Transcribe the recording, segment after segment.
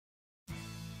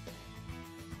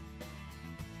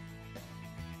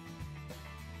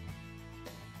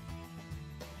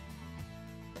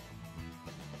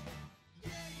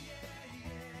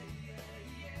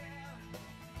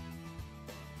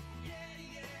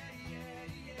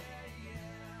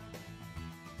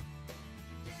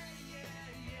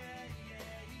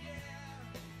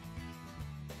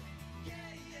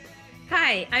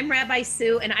Hi, I'm Rabbi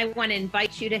Sue, and I want to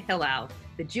invite you to Hillel,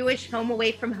 the Jewish home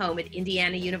away from home at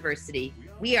Indiana University.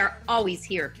 We are always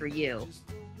here for you.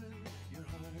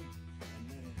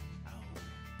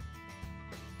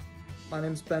 My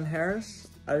name's Ben Harris.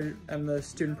 I am the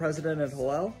student president at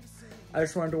Hillel. I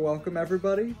just wanted to welcome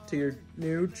everybody to your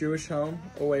new Jewish home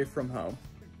away from home.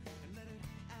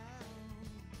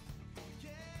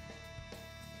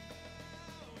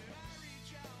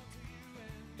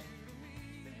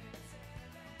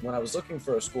 When I was looking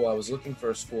for a school, I was looking for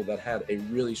a school that had a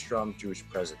really strong Jewish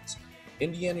presence.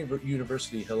 Indiana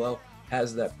University Hillel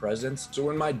has that presence. So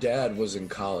when my dad was in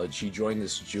college, he joined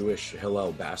this Jewish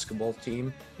Hillel basketball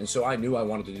team. And so I knew I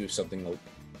wanted to do something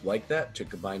like that to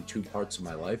combine two parts of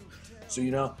my life.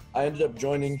 So, I ended up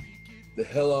joining the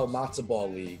Hillel Matzo Ball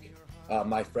League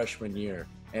my freshman year.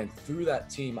 And through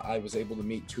that team, I was able to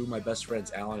meet two of my best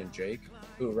friends, Alan and Jake,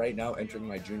 who right now entering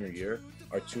my junior year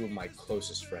are two of my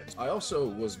closest friends. I also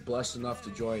was blessed enough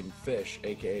to join FISH,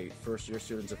 aka First Year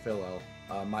Students of Hillel,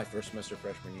 my first semester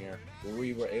freshman year, where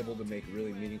we were able to make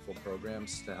really meaningful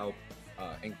programs to help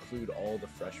include all the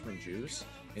freshman Jews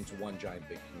into one giant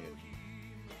big community.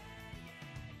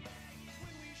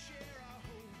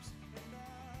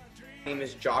 My name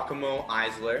is Giacomo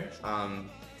Eisler.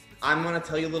 I'm going to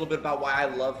tell you a little bit about why I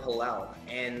love Hillel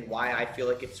and why I feel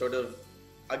like it's sort of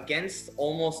against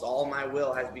almost all my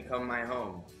will has become my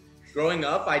home. Growing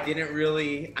up, I didn't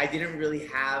really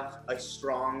have a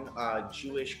strong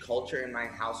Jewish culture in my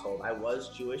household. I was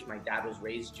Jewish, my dad was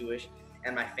raised Jewish,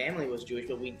 and my family was Jewish,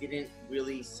 but we didn't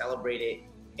really celebrate it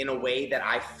in a way that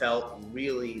I felt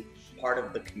really part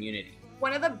of the community.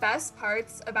 One of the best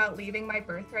parts about leaving my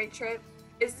birthright trip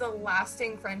is the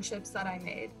lasting friendships that I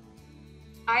made.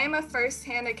 I am a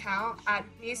first-hand account at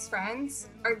these friends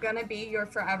are gonna be your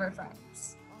forever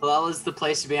friends. Hillel is the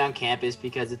place to be on campus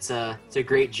because it's a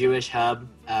great Jewish hub.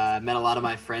 I met a lot of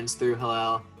my friends through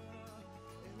Hillel.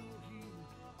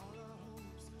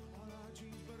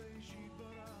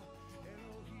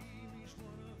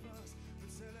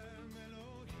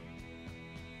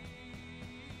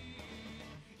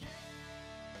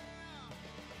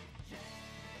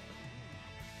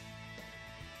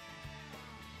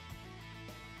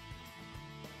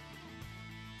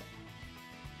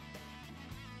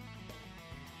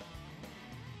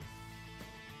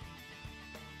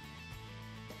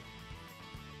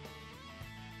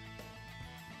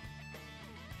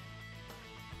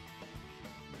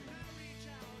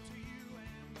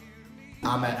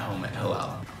 I'm at home at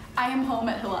Hillel. I am home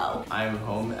at Hillel. I am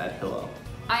home at Hillel.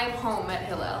 I am home at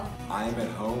Hillel. I am at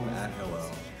home at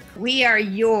Hillel. We are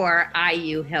your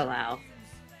IU Hillel.